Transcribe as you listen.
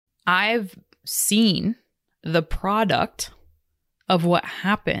I've seen the product of what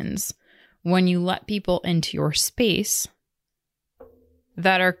happens when you let people into your space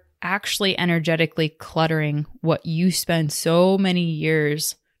that are actually energetically cluttering what you spend so many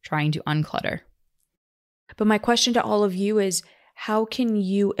years trying to unclutter. But my question to all of you is, how can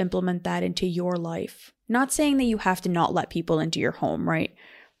you implement that into your life? Not saying that you have to not let people into your home, right?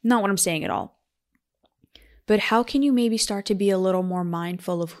 Not what I'm saying at all. But how can you maybe start to be a little more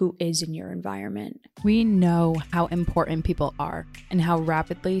mindful of who is in your environment? We know how important people are and how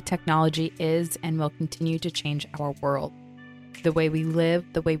rapidly technology is and will continue to change our world. The way we live,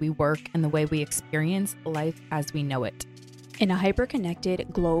 the way we work, and the way we experience life as we know it. In a hyper-connected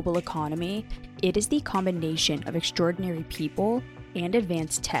global economy, it is the combination of extraordinary people and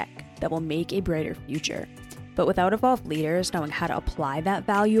advanced tech that will make a brighter future. But without evolved leaders knowing how to apply that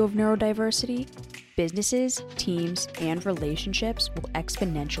value of neurodiversity, businesses, teams, and relationships will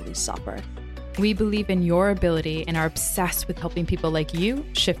exponentially suffer. We believe in your ability and are obsessed with helping people like you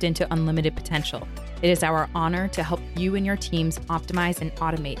shift into unlimited potential. It is our honor to help you and your teams optimize and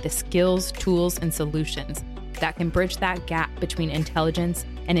automate the skills, tools, and solutions that can bridge that gap between intelligence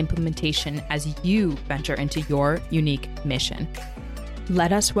and implementation as you venture into your unique mission.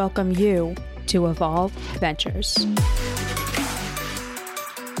 Let us welcome you to Evolve Ventures.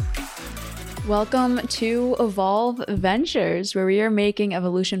 Welcome to Evolve Ventures, where we are making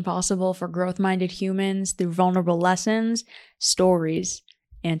evolution possible for growth-minded humans through vulnerable lessons, stories,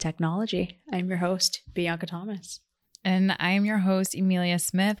 and technology. I'm your host, Bianca Thomas. And I am your host, Emilia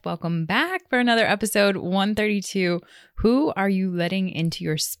Smith. Welcome back for another episode 132. Who are you letting into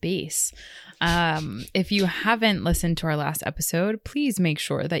your space? If you haven't listened to our last episode, please make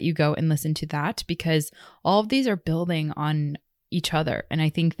sure that you go and listen to that, because all of these are building on each other. And I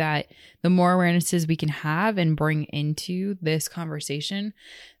think that the more awarenesses we can have and bring into this conversation,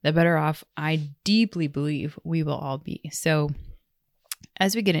 the better off I deeply believe we will all be. So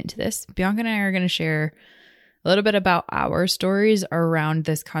as we get into this, Bianca and I are going to share a little bit about our stories around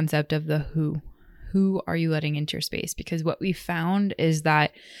this concept of the who. Who are you letting into your space? Because what we found is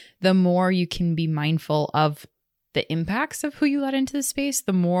that the more you can be mindful of the impacts of who you let into the space,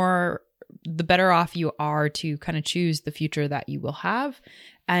 the better off you are to kind of choose the future that you will have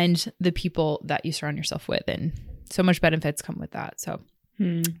and the people that you surround yourself with. And so much benefits come with that. So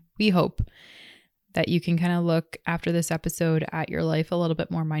we hope that you can kind of look after this episode at your life a little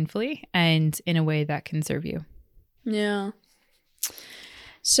bit more mindfully and in a way that can serve you. Yeah.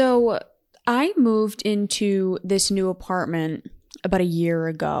 So I moved into this new apartment about a year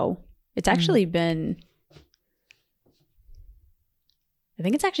ago. It's actually been, I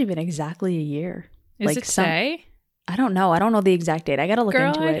think it's actually been exactly a year. Is it say? I don't know. I don't know the exact date. I got to look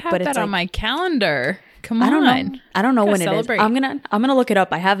into it. I have that on my calendar. Come on. I don't know when celebrate. It is. I'm gonna look it up.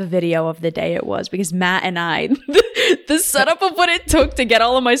 I have a video of the day it was, because Matt and I, the setup of what it took to get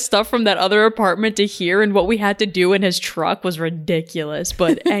all of my stuff from that other apartment to here and what we had to do in his truck was ridiculous.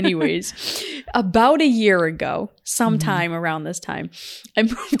 But anyways, about a year ago, sometime around this time, I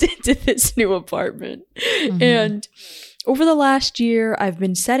moved into this new apartment. And over the last year, I've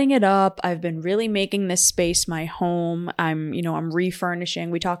been setting it up. I've been really making this space my home. I'm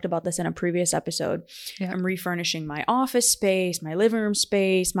refurnishing. We talked about this in a previous episode. Yeah. I'm refurnishing my office space, my living room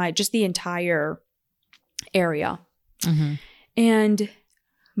space, just the entire area. And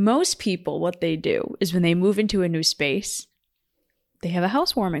most people, what they do is when they move into a new space, they have a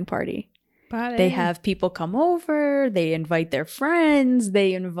housewarming party. They have people come over. They invite their friends.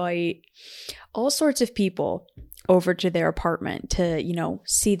 They invite all sorts of people over to their apartment to,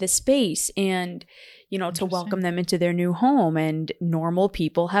 see the space and, to welcome them into their new home. And normal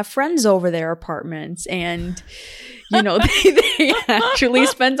people have friends over their apartments and, they actually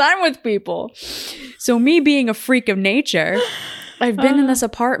spend time with people. So me being a freak of nature, I've been in this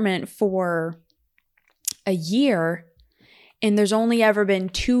apartment for a year, and there's only ever been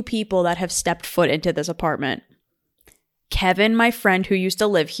 2 people that have stepped foot into this apartment. Kevin, my friend who used to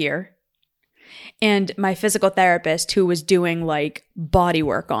live here, and my physical therapist who was doing body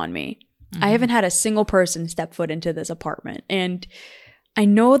work on me. I haven't had a single person step foot into this apartment. And I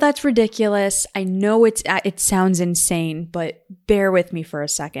know that's ridiculous. I know it sounds insane, but bear with me for a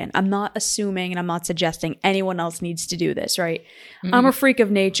second. I'm not assuming and I'm not suggesting anyone else needs to do this, right? I'm a freak of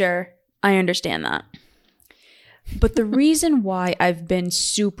nature. I understand that. But the reason why I've been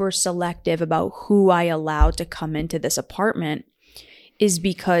super selective about who I allow to come into this apartment is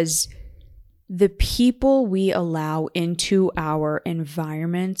because the people we allow into our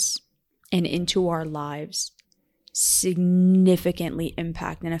environments and into our lives significantly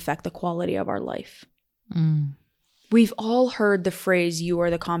impact and affect the quality of our life. We've all heard the phrase, you are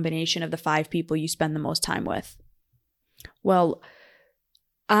the combination of the 5 people you spend the most time with. Well,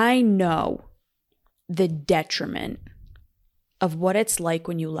 I know the detriment of what it's like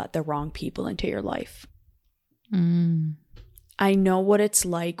when you let the wrong people into your life. I know what it's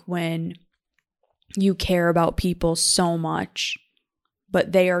like when you care about people so much,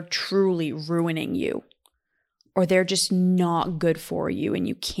 but they are truly ruining you, or they're just not good for you and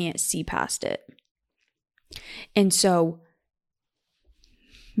you can't see past it. And so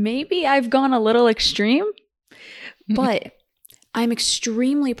maybe I've gone a little extreme, but I'm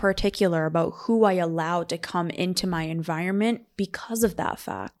extremely particular about who I allow to come into my environment because of that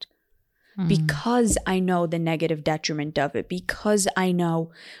fact. Because I know the negative detriment of it, because I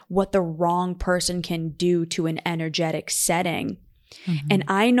know what the wrong person can do to an energetic setting. And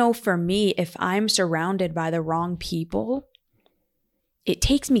I know for me, if I'm surrounded by the wrong people, it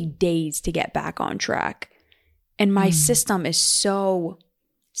takes me days to get back on track. And my system is so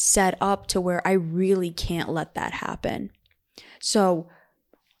set up to where I really can't let that happen. So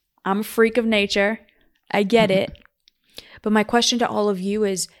I'm a freak of nature. I get it. But my question to all of you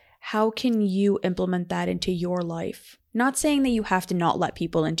is, how can you implement that into your life? Not saying that you have to not let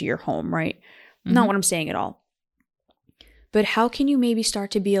people into your home, right? Not what I'm saying at all. But how can you maybe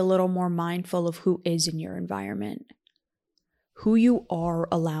start to be a little more mindful of who is in your environment? Who you are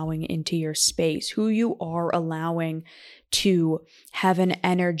allowing into your space, who you are allowing to have an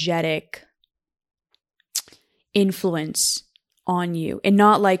energetic influence on you, and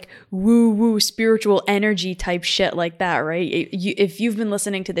not like woo-woo spiritual energy type shit like that, right? If you've been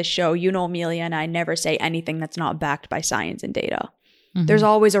listening to this show, you know Amelia and I never say anything that's not backed by science and data. There's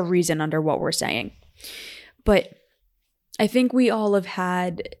always a reason under what we're saying. But I think we all have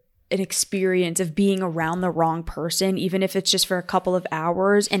had an experience of being around the wrong person, even if it's just for a couple of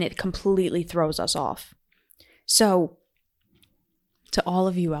hours, and it completely throws us off. So to all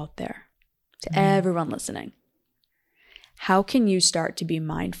of you out there, to everyone listening, how can you start to be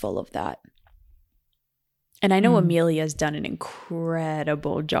mindful of that? And I know Amelia's done an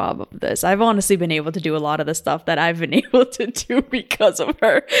incredible job of this. I've honestly been able to do a lot of the stuff that I've been able to do because of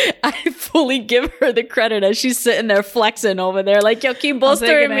her. I fully give her the credit as she's sitting there flexing over there like, yo, keep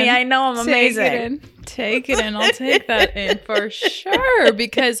bolstering me. I know I'm amazing. Take it in. I'll take that in for sure.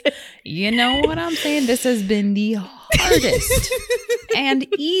 Because you know what I'm saying? This has been the hardest and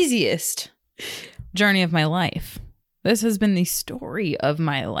easiest journey of my life. This has been the story of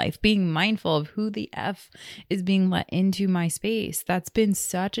my life, being mindful of who the F is being let into my space. That's been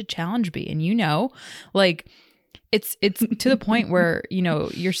such a challenge, B. And you know, like it's to the point where, you know,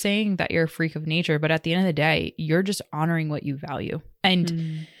 you're saying that you're a freak of nature, but at the end of the day, you're just honoring what you value.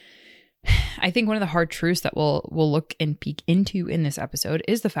 And I think one of the hard truths that we'll look and peek into in this episode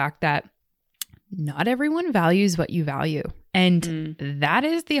is the fact that not everyone values what you value. And that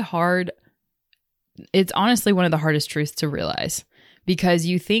is it's honestly one of the hardest truths to realize, because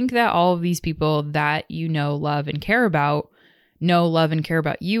you think that all of these people that you know, love, and care about know, love, and care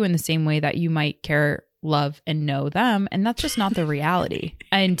about you in the same way that you might care, love, and know them. And that's just not the reality.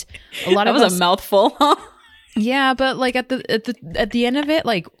 And a lot of us, a mouthful. Yeah, but like at the end of it,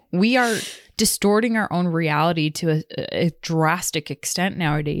 like we are distorting our own reality to a drastic extent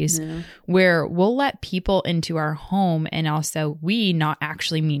nowadays, where we'll let people into our home, and also we, not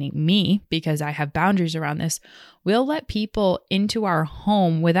actually meaning me, because I have boundaries around this, we'll let people into our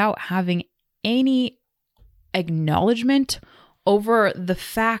home without having any acknowledgement over the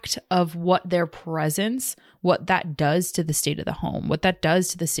fact of what their presence, what that does to the state of the home, what that does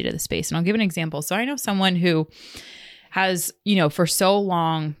to the state of the space. And I'll give an example. So I know someone who has, you know, for so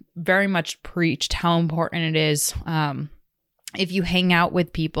long very much preached how important it is, if you hang out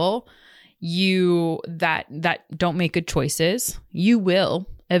with people that don't make good choices, you will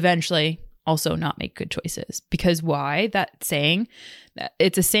eventually also not make good choices. Because why? That saying,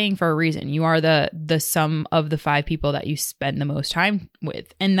 it's a saying for a reason. You are the sum of the 5 people that you spend the most time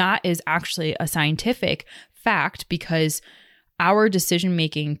with. And that is actually a scientific fact, because our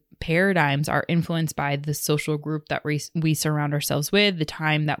decision-making paradigms are influenced by the social group that we surround ourselves with, the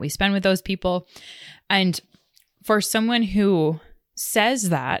time that we spend with those people. And for someone who says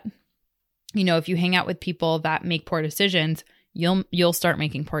that, you know, if you hang out with people that make poor decisions, you'll start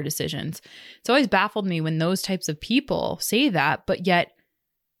making poor decisions. It's always baffled me when those types of people say that, but yet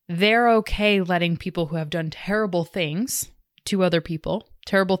they're okay letting people who have done terrible things to other people,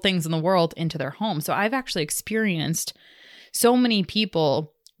 terrible things in the world, into their home. So I've actually experienced so many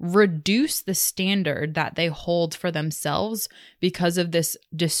people reduce the standard that they hold for themselves because of this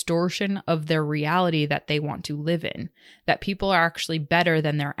distortion of their reality that they want to live in, that people are actually better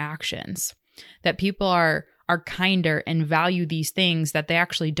than their actions, that people are are kinder and value these things that they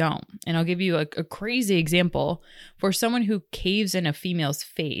actually don't. And I'll give you a crazy example. For someone who caves in a female's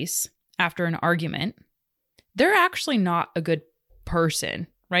face after an argument, they're actually not a good person,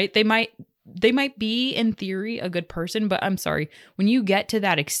 right? They might be in theory a good person, but I'm sorry, when you get to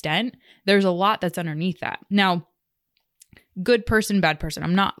that extent, there's a lot that's underneath that. Now, good person, bad person.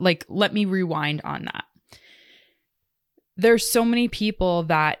 I'm not like, let me rewind on that. There's so many people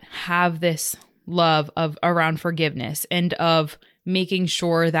that have this love of around forgiveness and of making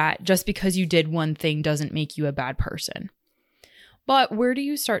sure that just because you did one thing doesn't make you a bad person. But where do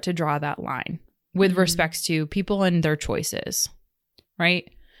you start to draw that line with respects to people and their choices, right?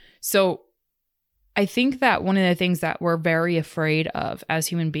 So I think that one of the things that we're very afraid of as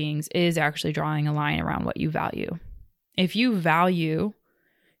human beings is actually drawing a line around what you value. If you value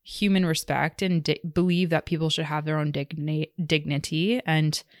human respect and believe that people should have their own dignity,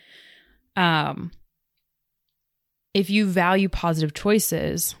 and if you value positive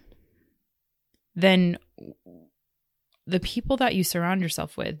choices, then the people that you surround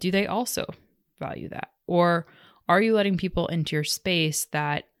yourself with, do they also value that? Or are you letting people into your space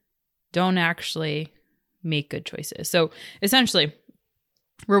that don't actually make good choices? So essentially,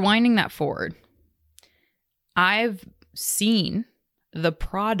 rewinding that forward, I've seen the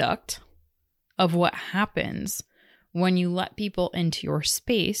product of what happens when you let people into your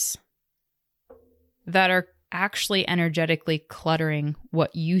space that are actually energetically cluttering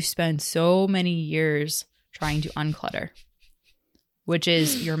what you spend so many years trying to unclutter, which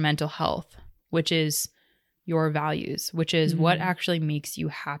is your mental health, which is your values, which is what actually makes you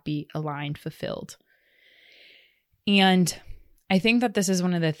happy, aligned, fulfilled. And I think that this is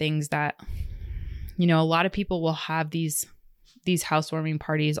one of the things that, you know, a lot of people will have these housewarming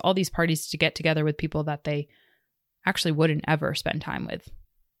parties, all these parties to get together with people that they actually wouldn't ever spend time with.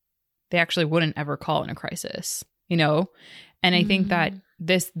 They actually wouldn't ever call in a crisis, you know? And I think that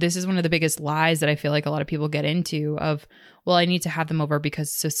this is one of the biggest lies that I feel like a lot of people get into of, well, I need to have them over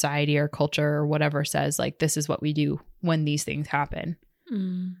because society or culture or whatever says like, this is what we do when these things happen.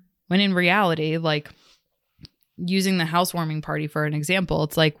 When in reality, like using the housewarming party for an example,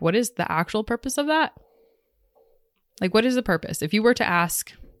 it's like, what is the actual purpose of that? Like, what is the purpose? If you were to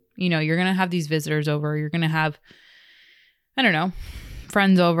ask, you know, you're going to have these visitors over, you're going to have, I don't know,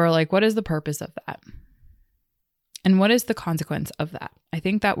 friends over, like, what is the purpose of that? And what is the consequence of that? I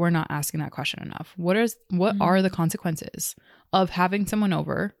think that we're not asking that question enough. What are the consequences of having someone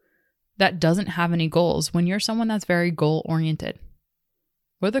over that doesn't have any goals when you're someone that's very goal oriented?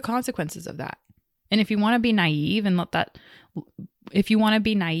 What are the consequences of that? And if you want to be naive and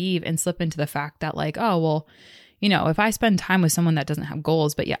slip into the fact that like, oh, well, you know, if I spend time with someone that doesn't have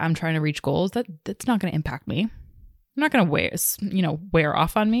goals, but yeah, I'm trying to reach goals, that's not going to impact me. I'm not going to wear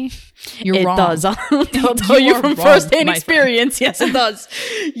off on me. You're wrong. It does. I'll tell you from firsthand experience. Yes, it does.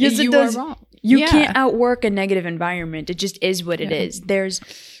 Yes, it does. Are wrong. You can't outwork a negative environment. It just is what it is.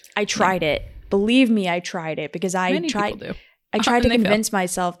 I tried it. Believe me, I tried it because I tried to convince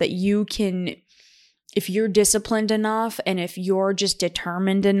myself that you can, if you're disciplined enough and if you're just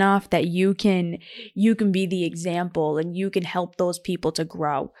determined enough, that you can be the example and you can help those people to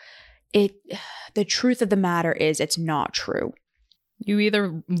grow. The truth of the matter is it's not true. You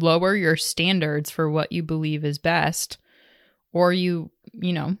either lower your standards for what you believe is best, or you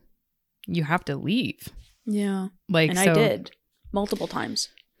have to leave. Yeah. I did multiple times.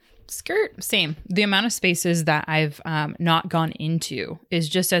 Same. The amount of spaces that I've not gone into is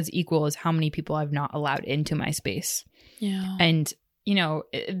just as equal as how many people I've not allowed into my space. Yeah. And you know,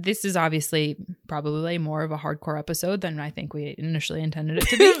 this is obviously probably more of a hardcore episode than I think we initially intended it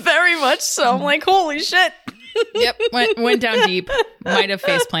to be. Very much so. I'm like, holy shit. Yep. Went down deep. Might have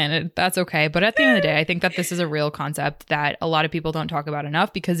face planted. That's okay. But at the end of the day, I think that this is a real concept that a lot of people don't talk about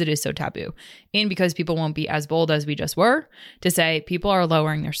enough because it is so taboo. And because people won't be as bold as we just were to say people are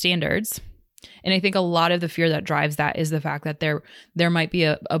lowering their standards. And I think a lot of the fear that drives that is the fact that there might be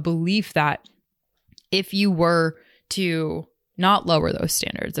a belief that if you were to not lower those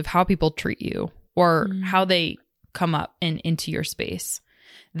standards of how people treat you or how they come up and into your space,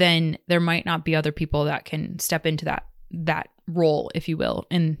 then there might not be other people that can step into that role, if you will,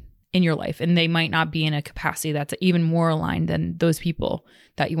 in your life. And they might not be in a capacity that's even more aligned than those people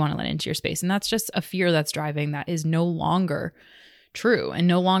that you want to let into your space. And that's just a fear that's driving that is no longer true and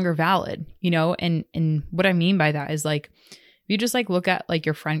no longer valid, you know? And what I mean by that is like, if you just like look at like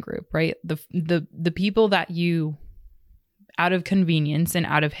your friend group, right? The people that you, out of convenience and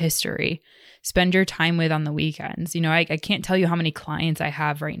out of history, spend your time with on the weekends. You know, I can't tell you how many clients I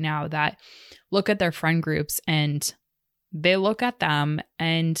have right now that look at their friend groups and they look at them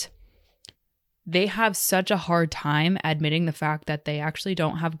and they have such a hard time admitting the fact that they actually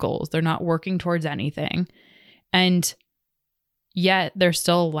don't have goals. They're not working towards anything. And yet they're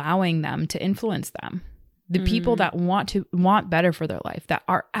still allowing them to influence them. The people that want better for their life, that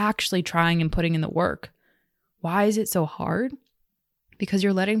are actually trying and putting in the work. Why is it so hard? Because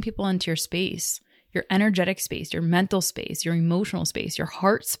you're letting people into your space, your energetic space, your mental space, your emotional space, your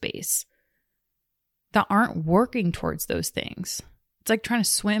heart space, that aren't working towards those things. It's like trying to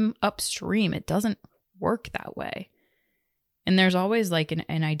swim upstream. It doesn't work that way. And there's always like an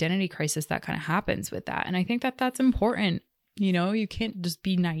identity crisis that kind of happens with that. And I think that that's important. You know, you can't just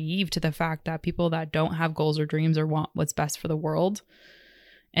be naive to the fact that people that don't have goals or dreams or want what's best for the world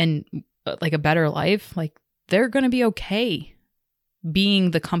and like a better life, like they're going to be okay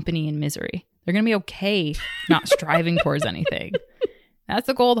being the company in misery. They're going to be okay not striving towards anything. That's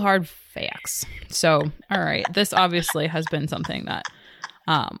the cold hard facts. So, all right, this obviously has been something that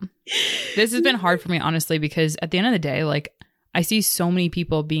this has been hard for me, honestly, because at the end of the day, like I see so many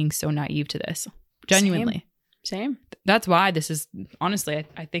people being so naive to this. Genuinely. Same. That's why this is, honestly,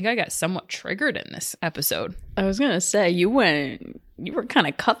 I think I got somewhat triggered in this episode. I was going to say, you were kind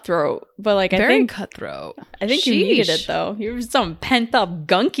of cutthroat, but like, Very cutthroat. I think you needed it though. You were some pent up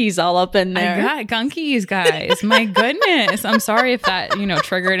gunkies all up in there. I got gunkies, guys. My goodness. I'm sorry if that,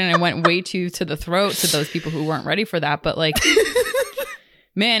 triggered and it went way too to the throat to those people who weren't ready for that. But like,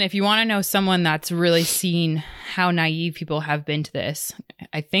 man, if you want to know someone that's really seen how naive people have been to this,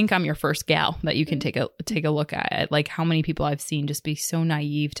 I think I'm your first gal that you can take a look at. Like how many people I've seen just be so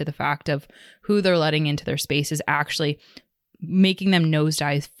naive to the fact of who they're letting into their space is actually making them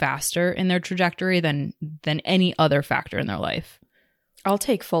nosedive faster in their trajectory than any other factor in their life. I'll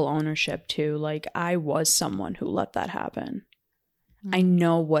take full ownership too. Like I was someone who let that happen. I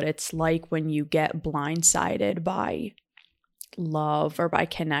know what it's like when you get blindsided by love or by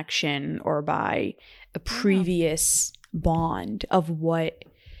connection or by a previous bond of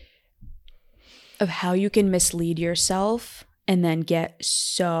how you can mislead yourself and then get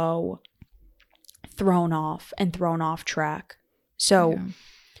so thrown off track. So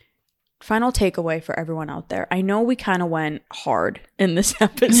final takeaway for everyone out there. I know we kind of went hard in this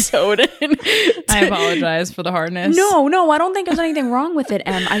episode. I apologize for the hardness. No, I don't think there's anything wrong with it,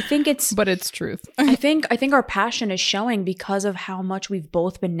 Em. I think it's... But it's truth. I think our passion is showing because of how much we've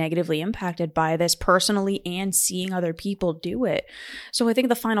both been negatively impacted by this personally and seeing other people do it. So I think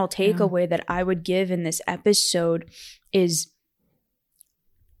the final takeaway that I would give in this episode is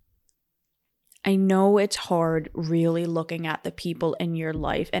I know it's hard really looking at the people in your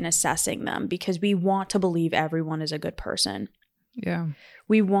life and assessing them because we want to believe everyone is a good person. Yeah.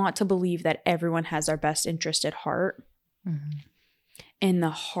 We want to believe that everyone has our best interest at heart. Mm-hmm. And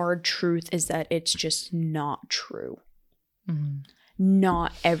the hard truth is that it's just not true. Mm-hmm.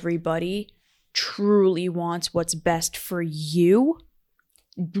 Not everybody truly wants what's best for you,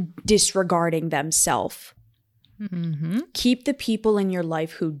 disregarding themselves. Mm-hmm. Keep the people in your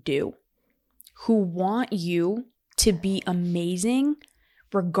life who do. Who want you to be amazing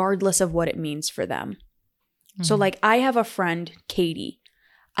regardless of what it means for them. Mm-hmm. So like I have a friend, Katie.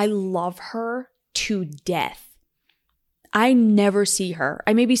 I love her to death. I never see her.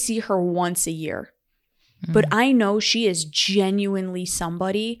 I maybe see her once a year. Mm-hmm. But I know she is genuinely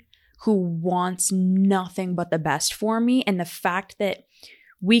somebody who wants nothing but the best for me. And the fact that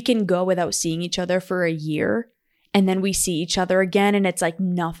we can go without seeing each other for a year and then we see each other again and it's like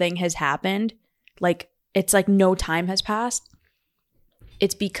nothing has happened. Like, it's like no time has passed.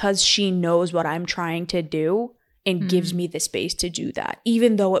 It's because she knows what I'm trying to do and gives me the space to do that,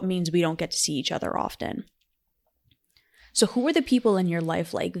 even though it means we don't get to see each other often. So who are the people in your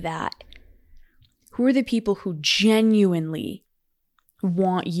life like that? Who are the people who genuinely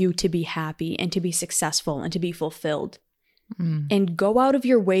want you to be happy and to be successful and to be fulfilled? And go out of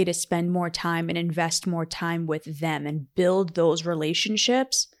your way to spend more time and invest more time with them and build those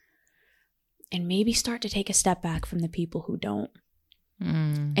relationships. And maybe start to take a step back from the people who don't.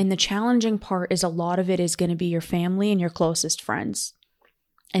 And the challenging part is a lot of it is going to be your family and your closest friends.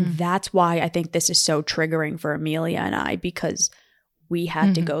 And that's why I think this is so triggering for Amelia and I, because we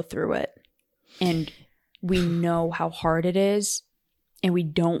had to go through it. And we know how hard it is. And we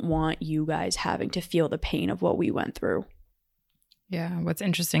don't want you guys having to feel the pain of what we went through. Yeah. What's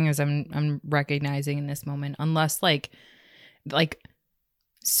interesting is I'm recognizing in this moment, unless like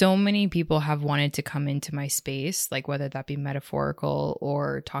so many people have wanted to come into my space, like whether that be metaphorical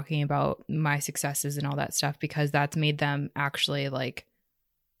or talking about my successes and all that stuff, because that's made them actually like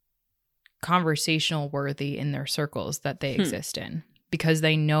conversational worthy in their circles that they exist in, because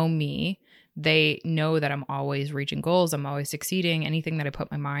they know me, They know that I'm always reaching goals. I'm always succeeding. Anything that I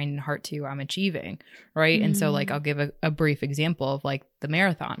put my mind and heart to, I'm achieving. Right. And so like, I'll give a brief example of like the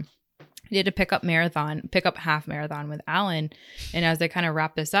marathon. I did a pick up half marathon with Alan. And as I kind of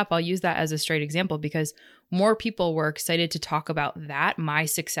wrap this up, I'll use that as a straight example because more people were excited to talk about that, my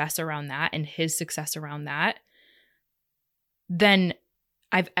success around that and his success around that, than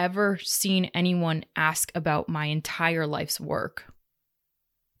I've ever seen anyone ask about my entire life's work.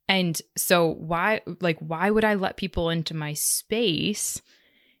 And so why would I let people into my space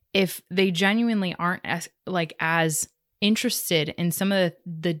if they genuinely aren't as interested in some of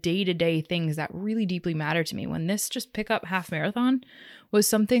the day-to-day things that really deeply matter to me? When this just pick up half marathon was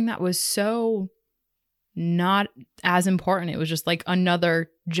something that was so not as important. It was just like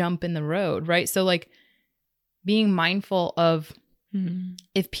another jump in the road, right? So like being mindful of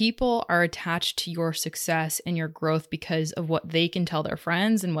if people are attached to your success and your growth because of what they can tell their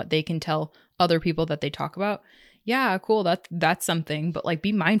friends and what they can tell other people that they talk about, yeah, cool, that's something. But like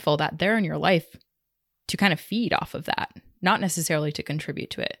be mindful that they're in your life to kind of feed off of that, not necessarily to contribute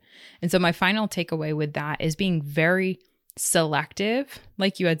to it. And so my final takeaway with that is being very selective,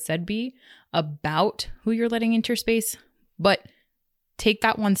 like you had said, B, about who you're letting into your space, but take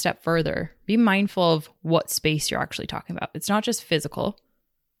that one step further. Be mindful of what space you're actually talking about. It's not just physical.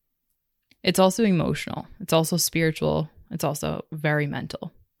 It's also emotional. It's also spiritual. It's also very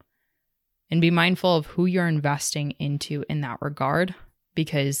mental. And be mindful of who you're investing into in that regard,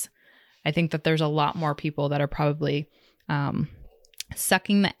 because I think that there's a lot more people that are probably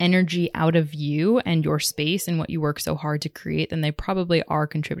sucking the energy out of you and your space and what you work so hard to create than they probably are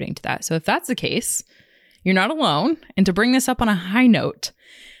contributing to that. So if that's the case, you're not alone. And to bring this up on a high note,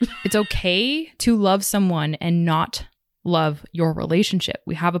 it's okay to love someone and not love your relationship.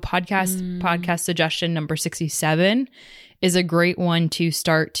 We have a podcast suggestion number 67 is a great one to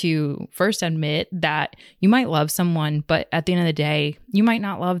start to first admit that you might love someone, but at the end of the day, you might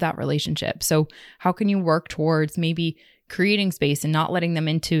not love that relationship. So how can you work towards maybe creating space and not letting them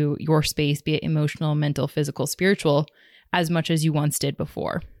into your space, be it emotional, mental, physical, spiritual, as much as you once did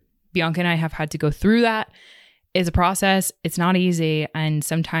before? Bianca and I have had to go through that. It's a process. It's not easy. And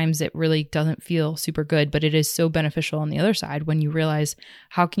sometimes it really doesn't feel super good, but it is so beneficial on the other side when you realize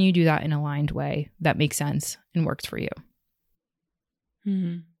how can you do that in an aligned way that makes sense and works for you.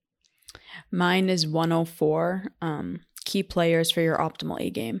 Mine is 104. Key players for your optimal A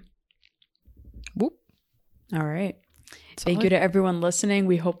game. Whoop. All right. Thank you to everyone listening.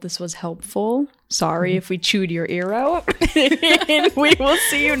 We hope this was helpful. Sorry if we chewed your ear out. And we will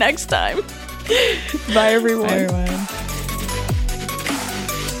see you next time. Bye, everyone. Bye, everyone.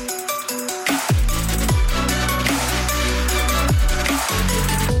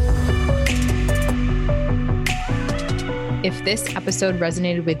 If this episode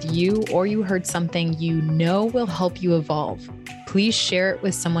resonated with you or you heard something you know will help you evolve, please share it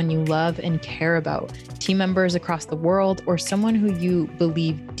with someone you love and care about, team members across the world, or someone who you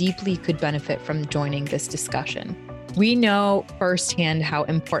believe deeply could benefit from joining this discussion. We know firsthand how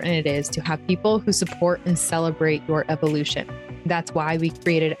important it is to have people who support and celebrate your evolution. That's why we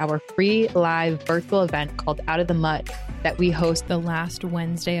created our free live virtual event called Out of the Mud that we host the last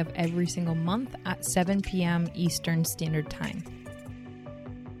Wednesday of every single month at 7 p.m. Eastern Standard Time.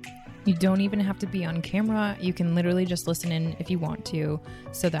 You don't even have to be on camera. You can literally just listen in if you want to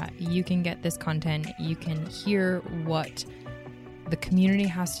so that you can get this content. You can hear what the community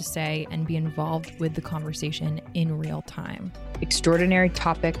has to say and be involved with the conversation in real time. Extraordinary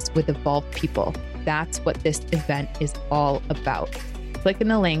topics with evolved people. That's what this event is all about. Click in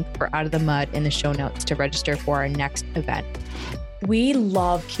the link for Out of the Mud in the show notes to register for our next event. We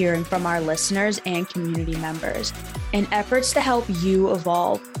love hearing from our listeners and community members. In efforts to help you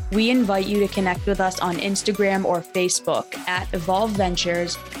evolve, we invite you to connect with us on Instagram or Facebook at Evolve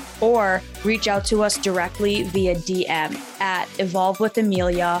Ventures, or reach out to us directly via DM at Evolve with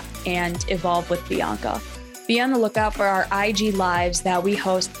Amelia and Evolve with Bianca. Be on the lookout for our IG lives that we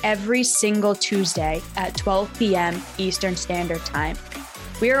host every single Tuesday at 12 p.m. Eastern Standard Time.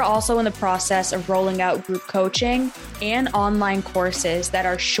 We are also in the process of rolling out group coaching and online courses that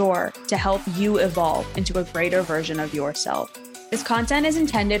are sure to help you evolve into a greater version of yourself. This content is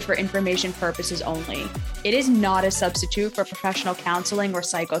intended for information purposes only. It is not a substitute for professional counseling or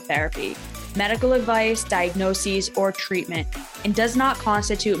psychotherapy, medical advice, diagnoses, or treatment, and does not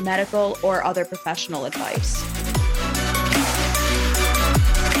constitute medical or other professional advice.